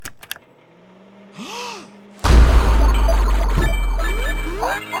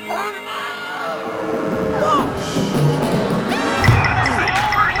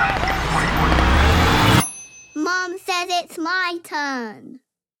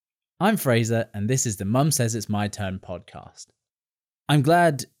I'm Fraser, and this is the Mum Says It's My Turn podcast. I'm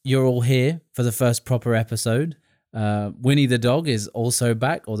glad you're all here for the first proper episode. Winnie the dog is also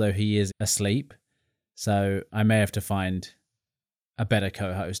back, although he is asleep, so I may have to find a better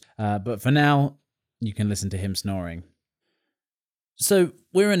co-host. But for now, you can listen to him snoring. So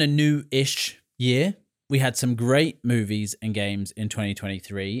we're in a new-ish year. We had some great movies and games in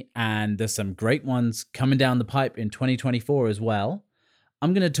 2023, and there's some great ones coming down the pipe in 2024 as well.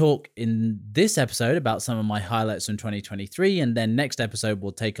 I'm going to talk in this episode about some of my highlights from 2023, and then next episode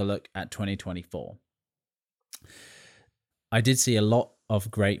we'll take a look at 2024. I did see a lot of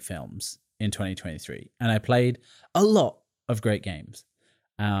great films in 2023, and I played a lot of great games.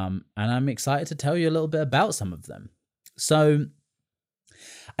 And I'm excited to tell you a little bit about some of them. So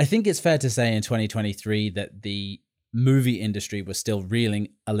I think it's fair to say in 2023 that the movie industry was still reeling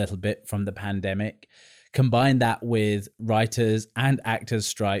a little bit from the pandemic. Combine that with writers and actors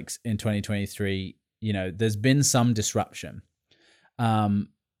strikes in 2023, there's been some disruption.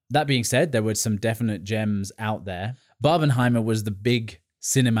 That being said, there were some definite gems out there. Barbenheimer was the big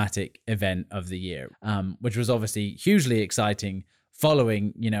cinematic event of the year, which was obviously hugely exciting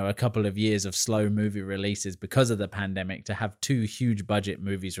following, a couple of years of slow movie releases because of the pandemic. To have two huge budget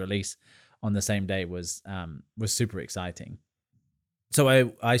movies release on the same day was super exciting.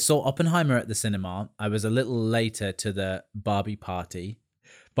 So I saw Oppenheimer at the cinema. I was a little later to the Barbie party,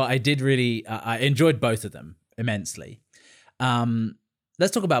 but I did really, I enjoyed both of them immensely.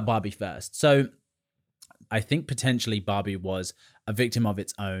 Let's talk about Barbie first. So I think potentially Barbie was a victim of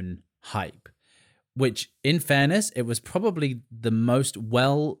its own hype, which in fairness, it was probably the most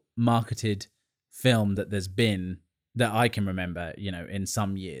well-marketed film that there's been that I can remember, in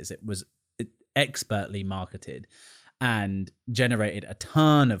some years. It was expertly marketed and generated a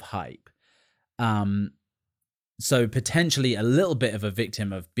ton of hype. So potentially a little bit of a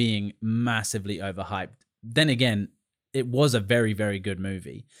victim of being massively overhyped. Then again, it was a very, very good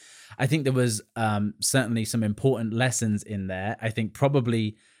movie. I think there was certainly some important lessons in there. I think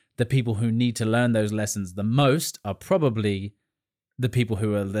probably the people who need to learn those lessons the most are probably the people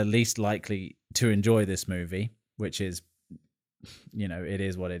who are the least likely to enjoy this movie, which is, it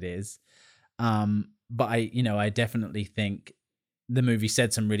is what it is. But I definitely think the movie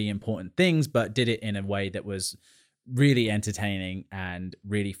said some really important things, but did it in a way that was really entertaining and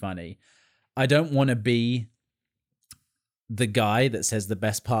really funny. I don't want to be the guy that says the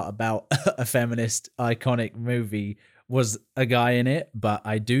best part about a feminist iconic movie was a guy in it, but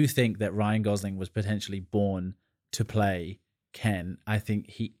I do think that Ryan Gosling was potentially born to play Ken. I think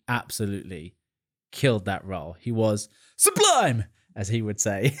he absolutely killed that role. He was sublime, as he would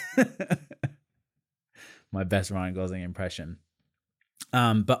say. My best Ryan Gosling impression.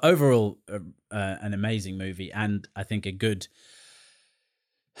 But overall, an amazing movie, and I think a good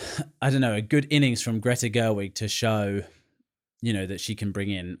innings from Greta Gerwig to show, that she can bring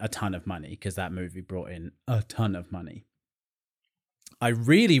in a ton of money, because that movie brought in a ton of money. I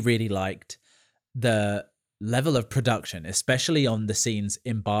really, really liked the level of production, especially on the scenes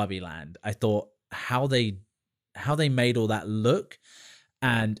in Barbie Land. I thought how they made all that look.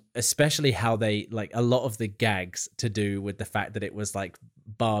 And especially how they, a lot of the gags to do with the fact that it was like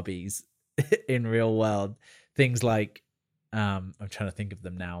Barbies in real world. Things like, I'm trying to think of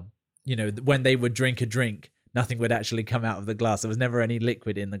them now. When they would drink a drink, nothing would actually come out of the glass. There was never any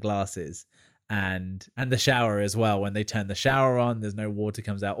liquid in the glasses. And the shower as well. When they turn the shower on, there's no water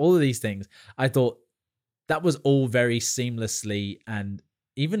comes out. All of these things. I thought that was all very seamlessly and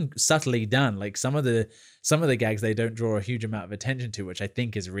even subtly done. Like some of the gags they don't draw a huge amount of attention to, which I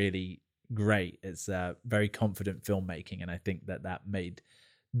think is really great. It's very confident filmmaking, and I think that made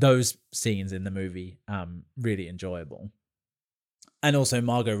those scenes in the movie really enjoyable. And also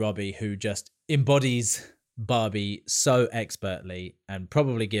Margot Robbie, who just embodies Barbie so expertly and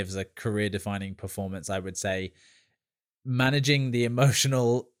probably gives a career-defining performance, I would say. Managing the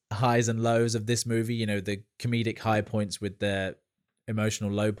emotional highs and lows of this movie, the comedic high points with the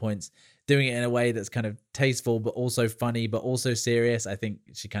emotional low points, doing it in a way that's kind of tasteful but also funny but also serious. I think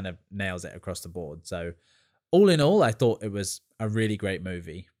she kind of nails it across the board. So all in all, I thought it was a really great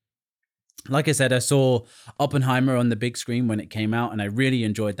movie. Like I said, I saw Oppenheimer on the big screen when it came out, and I really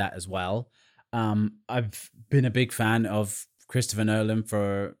enjoyed that as well. I've been a big fan of Christopher Nolan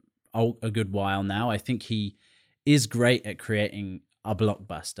for a good while now. I think he is great at creating a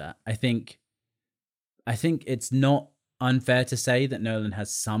blockbuster. I think it's not unfair to say that Nolan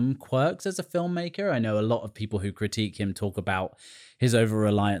has some quirks as a filmmaker. I know a lot of people who critique him talk about his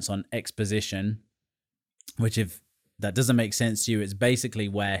over-reliance on exposition, which, if that doesn't make sense to you, it's basically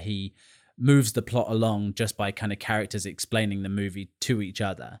where he moves the plot along just by kind of characters explaining the movie to each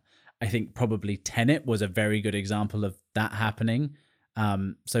other. I think probably Tenet was a very good example of that happening.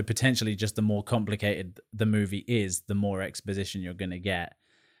 So potentially just the more complicated the movie is, the more exposition you're going to get.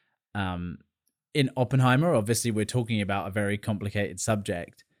 In Oppenheimer, obviously, we're talking about a very complicated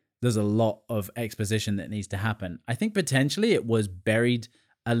subject. There's a lot of exposition that needs to happen. I think potentially it was buried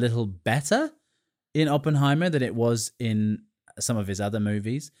a little better in Oppenheimer than it was in some of his other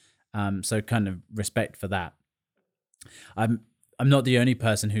movies. So kind of respect for that. I'm not the only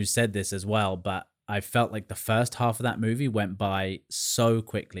person who said this as well, but I felt like the first half of that movie went by so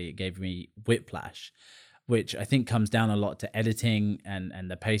quickly. It gave me whiplash, which I think comes down a lot to editing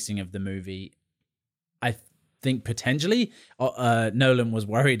and the pacing of the movie. I think potentially Nolan was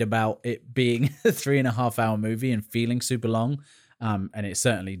worried about it being a 3.5 hour movie and feeling super long. And it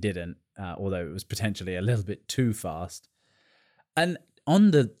certainly didn't, although it was potentially a little bit too fast. And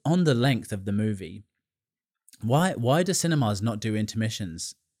on the length of the movie, why do cinemas not do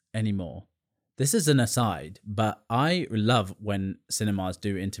intermissions anymore? This is an aside, but I love when cinemas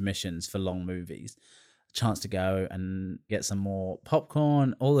do intermissions for long movies. A chance to go and get some more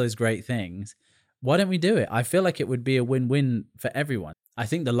popcorn, all those great things. Why don't we do it? I feel like it would be a win-win for everyone. I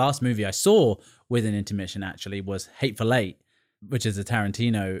think the last movie I saw with an intermission actually was Hateful Eight, which is a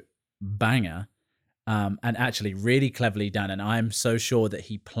Tarantino banger, and actually really cleverly done. And I'm so sure that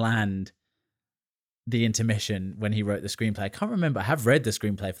he planned the intermission when he wrote the screenplay. I can't remember. I have read the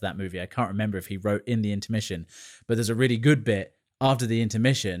screenplay for that movie. I can't remember if he wrote in the intermission, but there's a really good bit after the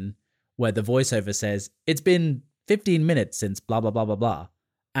intermission where the voiceover says, "It's been 15 minutes since blah, blah, blah, blah, blah."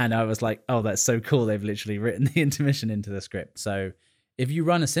 And I was like, oh, that's so cool. They've literally written the intermission into the script. So if you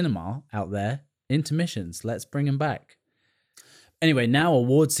run a cinema out there, intermissions, let's bring them back. Anyway, now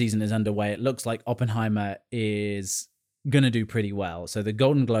award season is underway. It looks like Oppenheimer is going to do pretty well. So the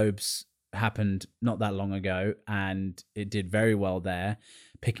Golden Globes happened not that long ago, and it did very well there,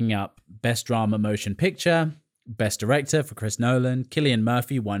 picking up Best Drama Motion Picture, Best Director for Chris Nolan. Cillian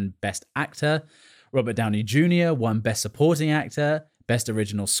Murphy won Best Actor. Robert Downey Jr. won Best Supporting Actor. Best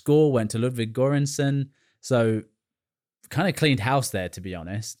Original Score went to Ludwig Göransson. So kind of cleaned house there, to be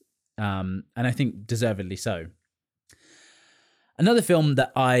honest. And I think deservedly so. Another film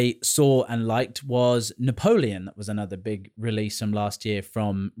that I saw and liked was Napoleon. That was another big release from last year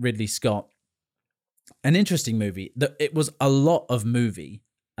from Ridley Scott. An interesting movie. It was a lot of movie.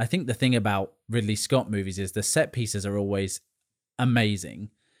 I think the thing about Ridley Scott movies is the set pieces are always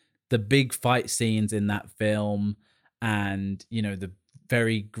amazing. The big fight scenes in that film, and, you know, the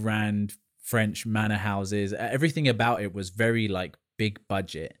very grand French manor houses, everything about it was very like big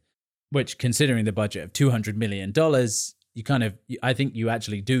budget, which, considering the budget of $200 million, I think you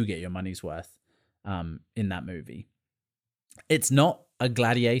actually do get your money's worth in that movie. It's not a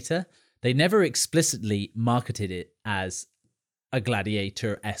Gladiator. They never explicitly marketed it as a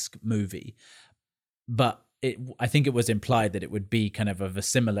Gladiator-esque movie, but I think it was implied that it would be kind of a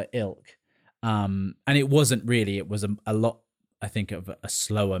similar ilk. And it wasn't really. It was a lot, I think, of a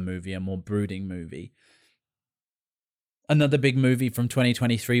slower movie, a more brooding movie. Another big movie from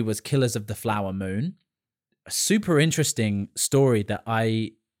 2023 was Killers of the Flower Moon. A super interesting story that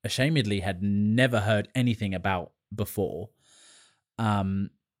I ashamedly had never heard anything about before.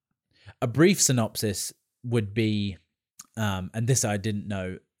 A brief synopsis would be, and this I didn't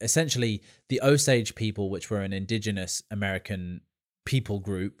know, essentially the Osage people, which were an indigenous American people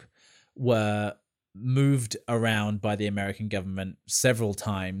group, were moved around by the American government several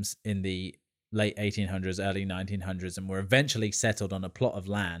times in the late 1800s, early 1900s, and were eventually settled on a plot of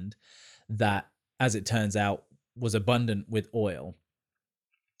land that, as it turns out, was abundant with oil.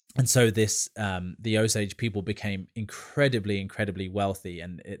 And so the Osage people became incredibly wealthy.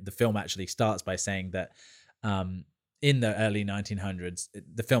 And the film actually starts by saying that in the early 1900s,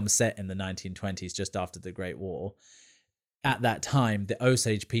 the film is set in the 1920s, just after the Great War. At that time, the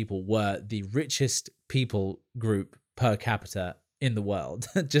Osage people were the richest people group per capita in the world,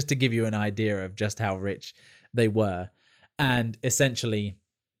 just to give you an idea of just how rich they were. And essentially,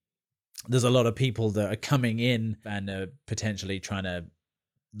 there's a lot of people that are coming in and are potentially trying to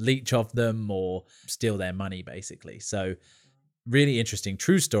leech off them or steal their money, basically. So really interesting,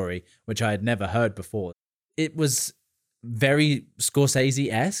 true story, which I had never heard before. It was very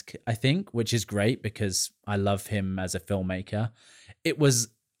Scorsese-esque, I think, which is great because I love him as a filmmaker. It was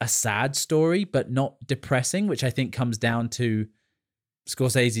a sad story, but not depressing, which I think comes down to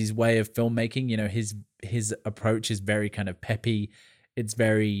Scorsese's way of filmmaking. You know, his approach is very kind of peppy. It's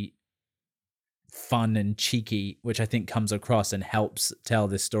very fun and cheeky, which I think comes across and helps tell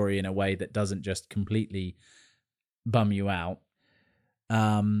this story in a way that doesn't just completely bum you out.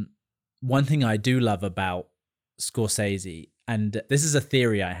 One thing I do love about Scorsese, and this is a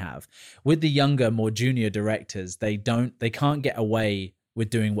theory I have, with the younger, more junior directors, they can't get away with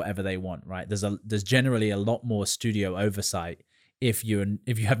doing whatever they want, right? There's generally a lot more studio oversight if you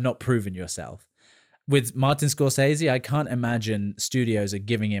have not proven yourself. With Martin Scorsese, I can't imagine studios are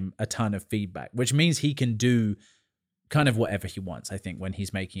giving him a ton of feedback, which means he can do kind of whatever he wants, I think, when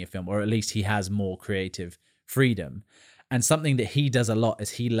he's making a film, or at least he has more creative freedom. And something that he does a lot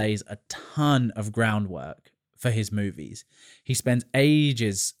is he lays a ton of groundwork for his movies. He spends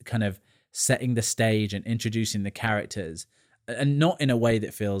ages kind of setting the stage and introducing the characters, and not in a way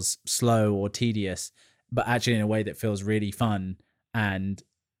that feels slow or tedious, but actually in a way that feels really fun and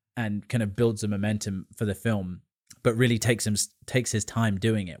kind of builds the momentum for the film, but really takes his time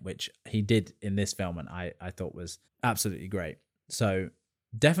doing it, which he did in this film, and I thought was absolutely great. So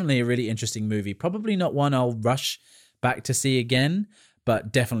definitely a really interesting movie. Probably not one I'll rush back to see again,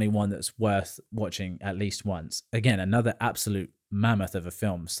 but definitely one that's worth watching at least once. Again, another absolute mammoth of a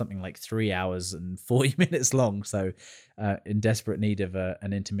film, something like 3 hours and 40 minutes long, so in desperate need of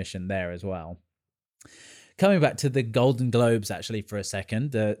an intermission there as well. Coming back to the Golden Globes, actually, for a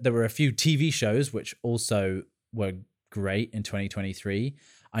second, there were a few TV shows which also were great in 2023.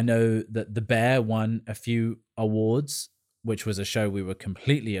 I know that The Bear won a few awards, which was a show we were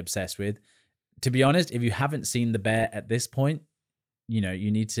completely obsessed with. To be honest, if you haven't seen The Bear at this point, you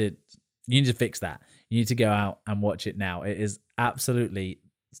need to fix that. You need to go out and watch it now. It is absolutely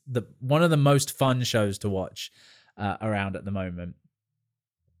one of the most fun shows to watch around at the moment.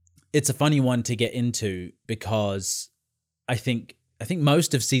 It's a funny one to get into because I think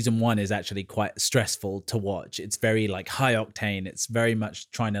most of season 1 is actually quite stressful to watch. It's very like high octane. It's very much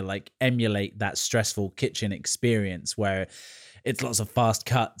trying to like emulate that stressful kitchen experience where it's lots of fast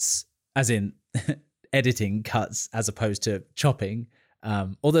cuts, as in editing cuts as opposed to chopping.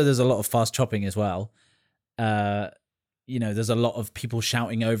 Although there's a lot of fast chopping as well. There's a lot of people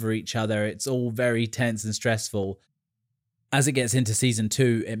shouting over each other. It's all very tense and stressful. As it gets into season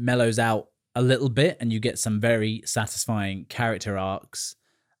 2, it mellows out a little bit and you get some very satisfying character arcs.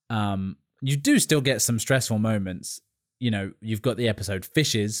 You do still get some stressful moments. You've got the episode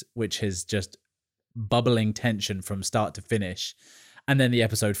Fishes, which is just bubbling tension from start to finish. And then the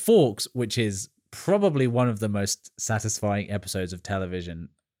episode Forks, which is probably one of the most satisfying episodes of television.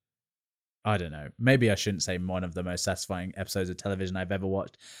 I don't know. Maybe I shouldn't say one of the most satisfying episodes of television I've ever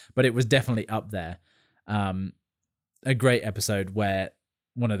watched, but it was definitely up there. A great episode where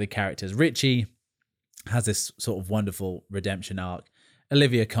one of the characters, Richie, has this sort of wonderful redemption arc.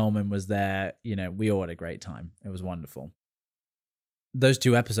 Olivia Colman was there. We all had a great time. It was wonderful. Those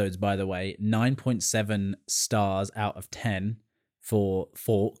 2 episodes, by the way, 9.7 stars out of 10 for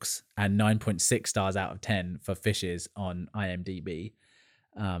Forks and 9.6 stars out of 10 for Fishes on IMDb.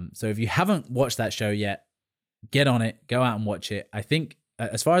 So if you haven't watched that show yet, get on it, go out and watch it. I think,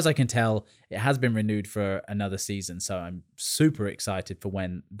 as far as I can tell, it has been renewed for another season, so I'm super excited for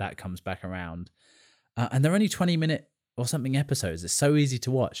when that comes back around. And they're only 20-minute or something episodes. It's so easy to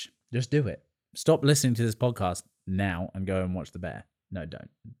watch. Just do it. Stop listening to this podcast now and go and watch The Bear. No,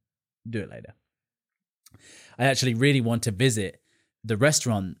 don't. Do it later. I actually really want to visit the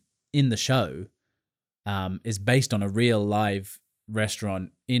restaurant in the show. Is based on a real live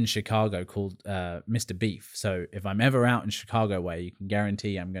restaurant in Chicago called Mr. Beef. So if I'm ever out in Chicago way, you can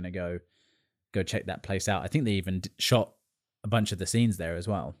guarantee I'm going to go check that place out. I think they even shot a bunch of the scenes there as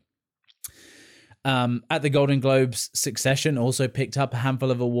well. At the Golden Globes, Succession also picked up a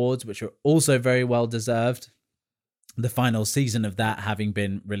handful of awards, which are also very well deserved. The final season of that having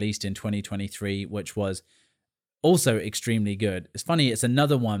been released in 2023, which was also extremely good. It's funny, it's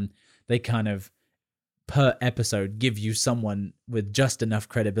another one they kind of per episode give you someone with just enough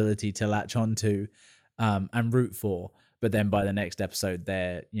credibility to latch onto and root for, but then by the next episode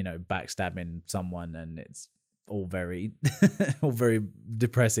they're backstabbing someone and it's all very all very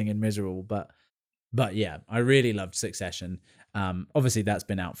depressing and miserable. But yeah, I really loved Succession. Obviously that's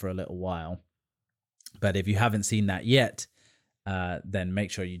been out for a little while, but if you haven't seen that yet, then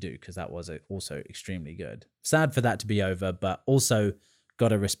make sure you do, because that was also extremely good. Sad for that to be over, but also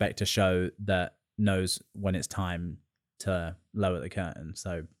gotta respect a show that knows when it's time to lower the curtain.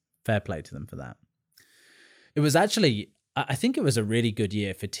 So fair play to them for that. It was actually, I think it was a really good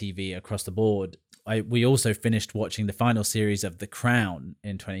year for TV across the board. We also finished watching the final series of The Crown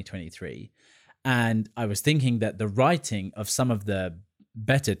in 2023. And I was thinking that the writing of some of the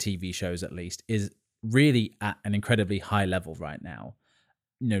better TV shows, at least, is really at an incredibly high level right now.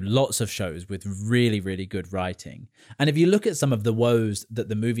 Lots of shows with really, really good writing. And if you look at some of the woes that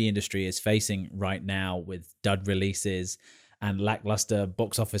the movie industry is facing right now with dud releases and lackluster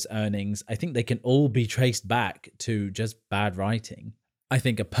box office earnings, I think they can all be traced back to just bad writing. I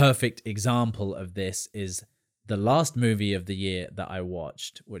think a perfect example of this is the last movie of the year that I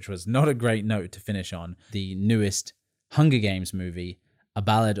watched, which was not a great note to finish on, the newest Hunger Games movie, A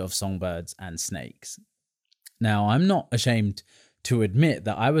Ballad of Songbirds and Snakes. Now, I'm not ashamed to admit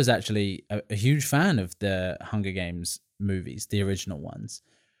that I was actually a huge fan of the Hunger Games movies, the original ones.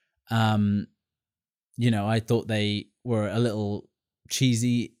 I thought they were a little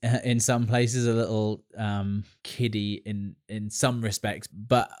cheesy in some places, a little kiddie in some respects,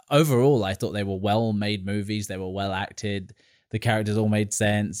 but overall I thought they were well-made movies. They were well acted, the characters all made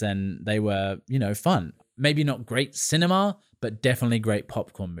sense, and they were fun. Maybe not great cinema, but definitely great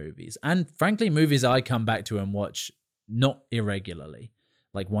popcorn movies, and frankly movies I come back to and watch not irregularly,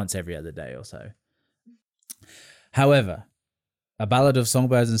 like once every other day or so. However, A Ballad of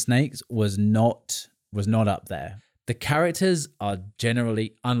Songbirds and Snakes was not up there. The characters are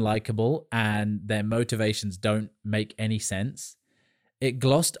generally unlikable and their motivations don't make any sense. It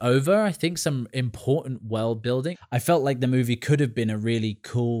glossed over, I think, some important world building. I felt like the movie could have been a really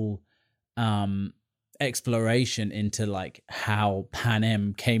cool exploration into like how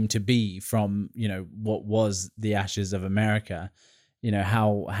Panem came to be from, what was the ashes of America,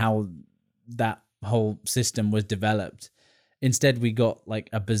 how that whole system was developed. Instead, we got like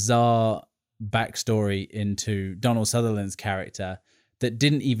a bizarre backstory into Donald Sutherland's character that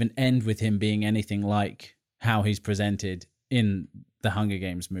didn't even end with him being anything like how he's presented in the Hunger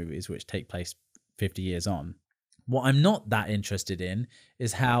Games movies, which take place 50 years on. What I'm not that interested in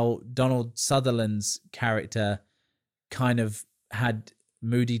is how Donald Sutherland's character kind of had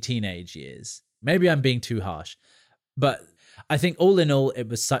moody teenage years. Maybe I'm being too harsh, but I think all in all, it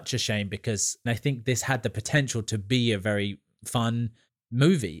was such a shame because I think this had the potential to be a very fun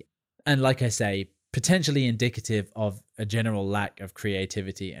movie. And like I say, potentially indicative of a general lack of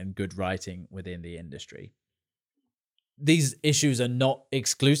creativity and good writing within the industry. These issues are not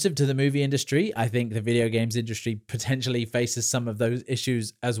exclusive to the movie industry. I think the video games industry potentially faces some of those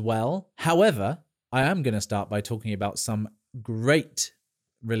issues as well. However, I am going to start by talking about some great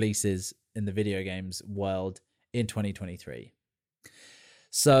releases in the video games world in 2023.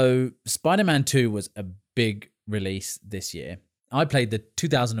 So Spider-Man 2 was a big release this year. I played the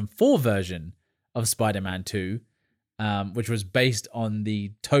 2004 version of Spider-Man 2, which was based on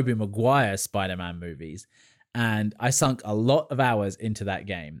the Tobey Maguire Spider-Man movies. And I sunk a lot of hours into that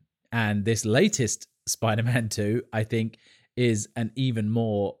game. And this latest Spider-Man 2, I think, is an even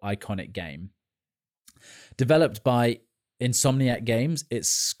more iconic game. Developed by Insomniac Games, it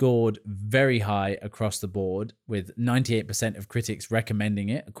scored very high across the board, with 98% of critics recommending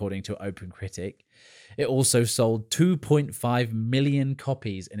it, according to OpenCritic. It also sold 2.5 million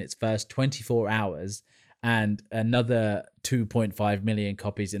copies in its first 24 hours and another 2.5 million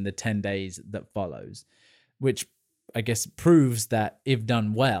copies in the 10 days that follows, which I guess proves that if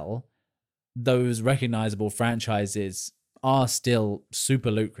done well, those recognizable franchises are still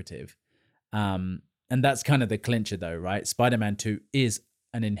super lucrative. And that's kind of the clincher though, right? Spider-Man 2 is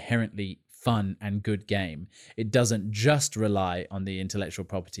an inherently fun and good game. It doesn't just rely on the intellectual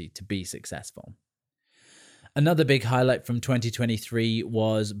property to be successful. Another big highlight from 2023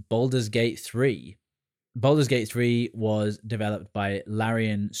 was Baldur's Gate 3. Baldur's Gate 3 was developed by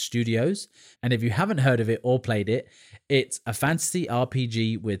Larian Studios, and if you haven't heard of it or played it, it's a fantasy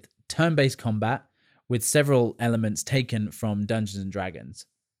RPG with turn-based combat with several elements taken from Dungeons & Dragons.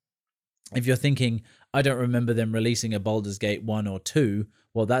 If you're thinking, I don't remember them releasing a Baldur's Gate 1 or 2,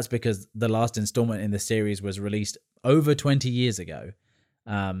 well, that's because the last installment in the series was released over 20 years ago.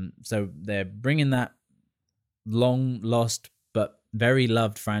 So they're bringing that long-lost but very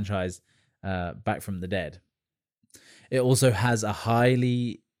loved franchise back from the dead. It also has a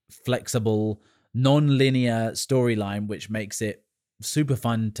highly flexible, non-linear storyline, which makes it super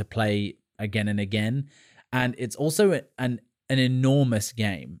fun to play again and again. And it's also an enormous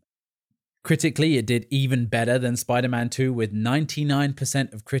game. Critically, it did even better than Spider-Man 2, with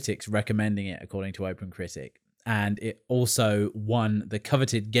 99% of critics recommending it, according to OpenCritic. And it also won the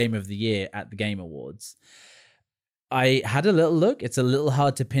coveted Game of the Year at the Game Awards. I had a little look. It's a little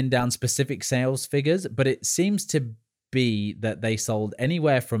hard to pin down specific sales figures, but it seems to be that they sold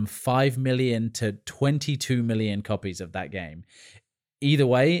anywhere from 5 million to 22 million copies of that game. Either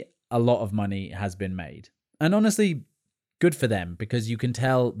way, a lot of money has been made. And honestly, good for them, because you can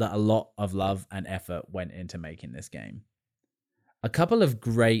tell that a lot of love and effort went into making this game. A couple of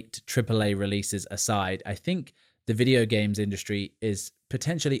great AAA releases aside, I think the video games industry is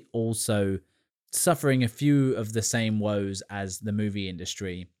potentially also suffering a few of the same woes as the movie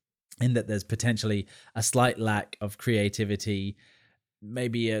industry. in that there's potentially a slight lack of creativity,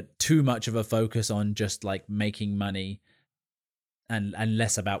 maybe too much of a focus on just like making money and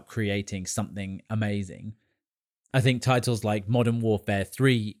less about creating something amazing. I think titles like Modern Warfare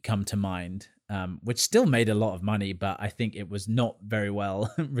 3 come to mind, which still made a lot of money, but I think it was not very well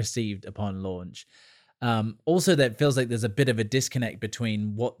received upon launch. Also, that feels like there's a bit of a disconnect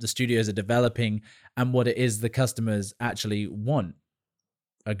between what the studios are developing and what it is the customers actually want.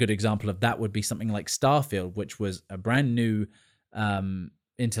 A good example of that would be something like Starfield, which was a brand new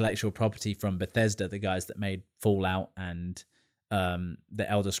intellectual property from Bethesda, the guys that made Fallout and the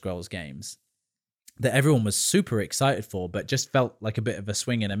Elder Scrolls games, that everyone was super excited for, but just felt like a bit of a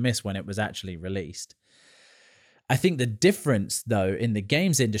swing and a miss when it was actually released. I think the difference, though, in the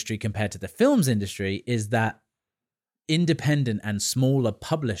games industry compared to the films industry is that independent and smaller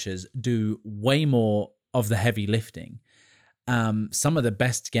publishers do way more of the heavy lifting. Some of the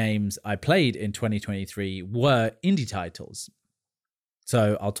best games I played in 2023 were indie titles.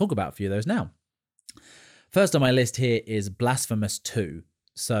 So I'll talk about a few of those now. First on my list here is Blasphemous 2.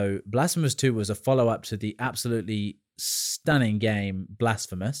 So Blasphemous 2 was a follow-up to the absolutely stunning game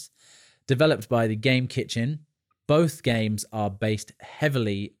Blasphemous, developed by the Game Kitchen. Both games are based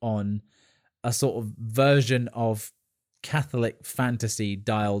heavily on a sort of version of Catholic fantasy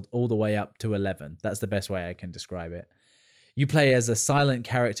dialed all the way up to 11. That's the best way I can describe it. You play as a silent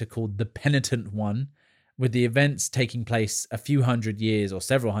character called the Penitent One, with the events taking place a few hundred years or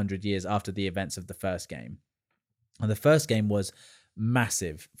several hundred years after the events of the first game. And the first game was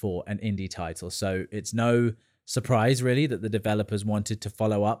massive for an indie title, so it's no surprise really that the developers wanted to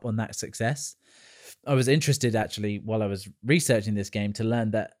follow up on that success. I was interested actually while I was researching this game to learn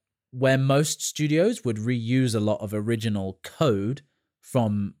that where most studios would reuse a lot of original code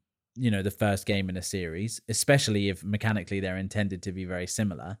from, the first game in a series, especially if mechanically they're intended to be very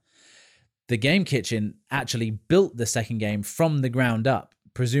similar, the Game Kitchen actually built the second game from the ground up,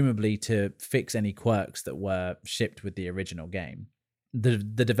 presumably to fix any quirks that were shipped with the original game. The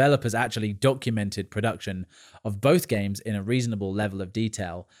developers actually documented production of both games in a reasonable level of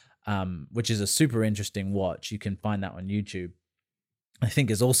detail, which is a super interesting watch. You can find that on YouTube. I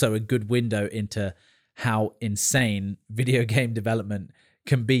think is also a good window into how insane video game development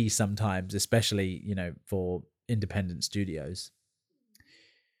can be sometimes, especially, for independent studios.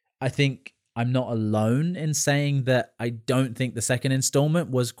 I think I'm not alone in saying that I don't think the second installment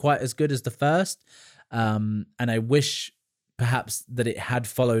was quite as good as the first. And I wish perhaps that it had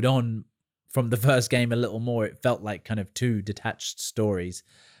followed on from the first game a little more. It felt like kind of two detached stories.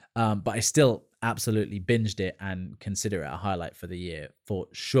 But I still absolutely binged it and consider it a highlight for the year for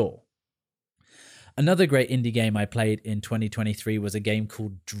sure. Another great indie game I played in 2023 was a game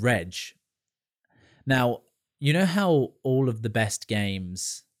called Dredge. Now, you know how all of the best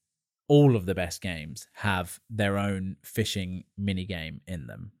games have their own fishing minigame in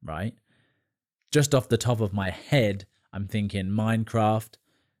them, right? Just off the top of my head, I'm thinking Minecraft,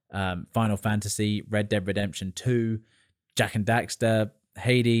 Final Fantasy, Red Dead Redemption 2, Jak and Daxter,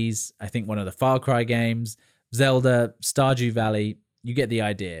 Hades, I think one of the Far Cry games, Zelda, Stardew Valley. You get the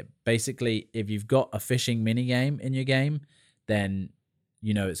idea. Basically, if you've got a fishing minigame in your game, then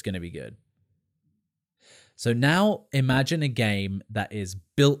you know it's going to be good. So now imagine a game that is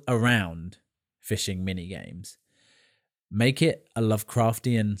built around fishing minigames. Make it a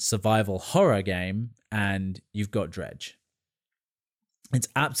Lovecraftian survival horror game, and you've got Dredge. It's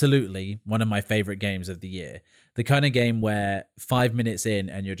absolutely one of my favorite games of the year. The kind of game where 5 minutes in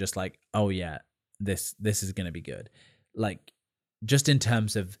and you're just like, oh yeah, this is going to be good. Like, just in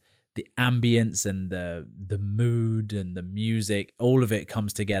terms of the ambience and the mood and the music, all of it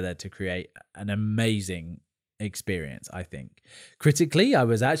comes together to create an amazing experience, I think. Critically, I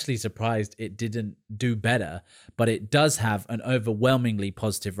was actually surprised it didn't do better, but it does have an overwhelmingly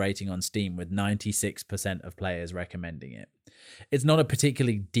positive rating on Steam, with 96% of players recommending it. It's not a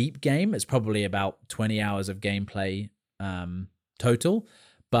particularly deep game. It's probably about 20 hours of gameplay total,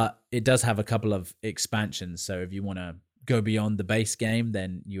 but it does have a couple of expansions. So if you want to go beyond the base game,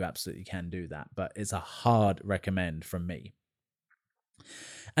 then you absolutely can do that. But it's a hard recommend from me.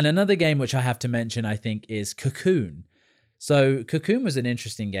 And another game which I have to mention, I think, is Cocoon. So Cocoon was an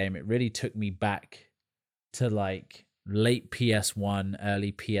interesting game. It really took me back to like late PS1,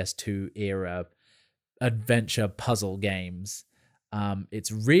 early PS2 era adventure puzzle games.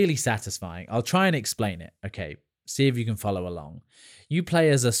 It's really satisfying. I'll try and explain it. Okay, see if you can follow along. You play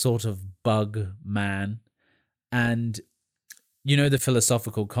as a sort of bug man, and you know the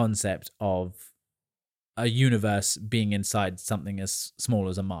philosophical concept of a universe being inside something as small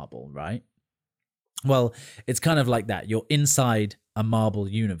as a marble, right? Well, it's kind of like that. You're inside a marble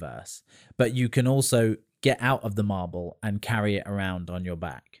universe, but you can also get out of the marble and carry it around on your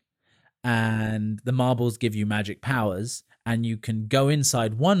back. And the marbles give you magic powers, and you can go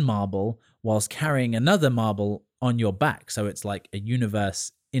inside one marble whilst carrying another marble on your back. So it's like a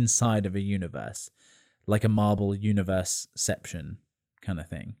universe inside of a universe, like a marble universeception kind of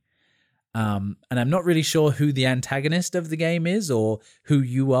thing. And I'm not really sure who the antagonist of the game is, or who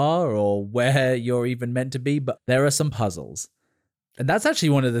you are, or where you're even meant to be, but there are some puzzles. And that's actually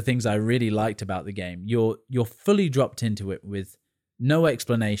one of the things I really liked about the game. You're fully dropped into it with no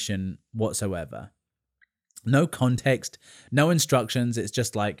explanation whatsoever. No context, no instructions. It's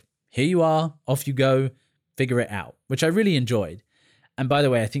just like, here you are, off you go, figure it out, which I really enjoyed. And by the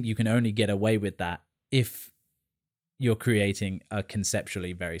way, I think you can only get away with that if you're creating a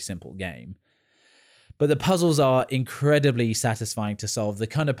conceptually very simple game. But the puzzles are incredibly satisfying to solve. The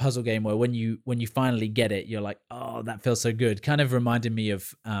kind of puzzle game where when you finally get it, you're like, oh, that feels so good. Kind of reminded me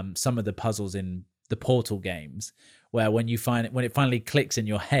of some of the puzzles in the Portal games, where when it finally clicks in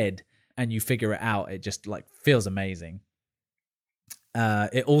your head and you figure it out, it just like feels amazing.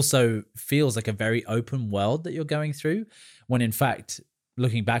 It also feels like a very open world that you're going through, when in fact,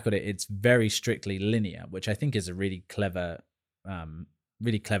 looking back at it, it's very strictly linear, which I think is a really cleverly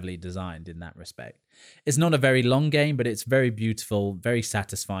designed in that respect. It's not a very long game, but it's very beautiful, very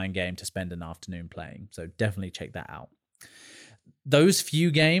satisfying game to spend an afternoon playing. So definitely check that out. Those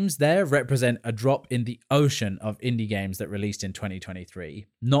few games there represent a drop in the ocean of indie games that released in 2023.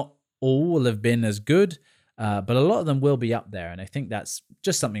 Not all will have been as good, but a lot of them will be up there. And I think that's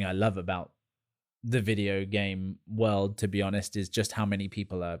just something I love about the video game world, to be honest, is just how many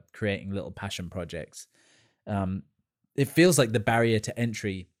people are creating little passion projects. It feels like the barrier to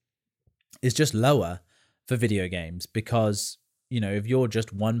entry is just lower for video games because, if you're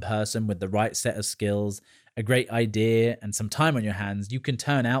just one person with the right set of skills, a great idea, and some time on your hands, you can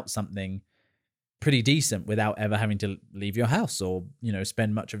turn out something pretty decent without ever having to leave your house or,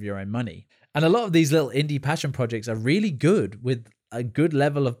 spend much of your own money. And a lot of these little indie passion projects are really good with a good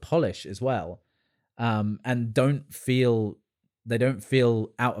level of polish as well. And don't feel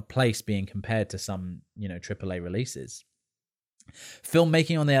out of place being compared to some, AAA releases.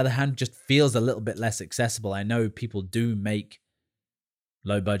 Filmmaking, on the other hand, just feels a little bit less accessible. I know people do make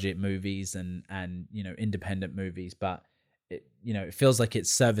low budget movies and independent movies, but it feels like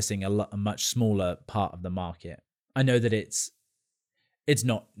it's servicing a much smaller part of the market. I know that it's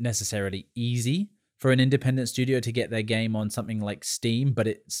not necessarily easy for an independent studio to get their game on something like Steam, but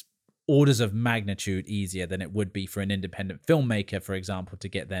it's orders of magnitude easier than it would be for an independent filmmaker, for example, to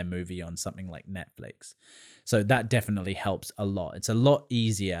get their movie on something like Netflix. So that definitely helps a lot. It's a lot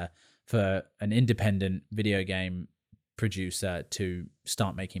easier for an independent video game producer to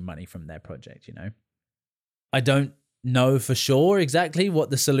start making money from their project, I don't know for sure exactly what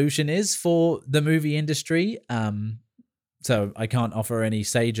the solution is for the movie industry. So I can't offer any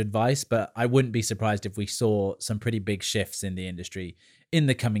sage advice, but I wouldn't be surprised if we saw some pretty big shifts in the industry in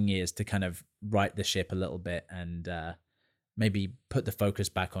the coming years to kind of right the ship a little bit and maybe put the focus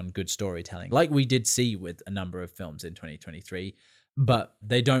back on good storytelling, like we did see with a number of films in 2023, but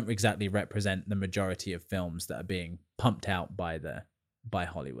they don't exactly represent the majority of films that are being pumped out by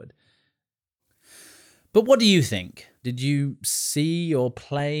Hollywood. But what do you think? Did you see or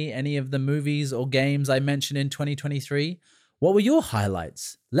play any of the movies or games I mentioned in 2023? What were your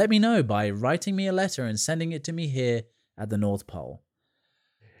highlights? Let me know by writing me a letter and sending it to me here at the North Pole.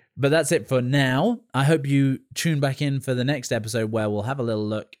 But that's it for now. I hope you tune back in for the next episode where we'll have a little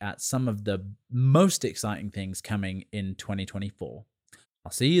look at some of the most exciting things coming in 2024.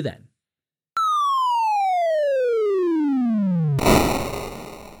 I'll see you then.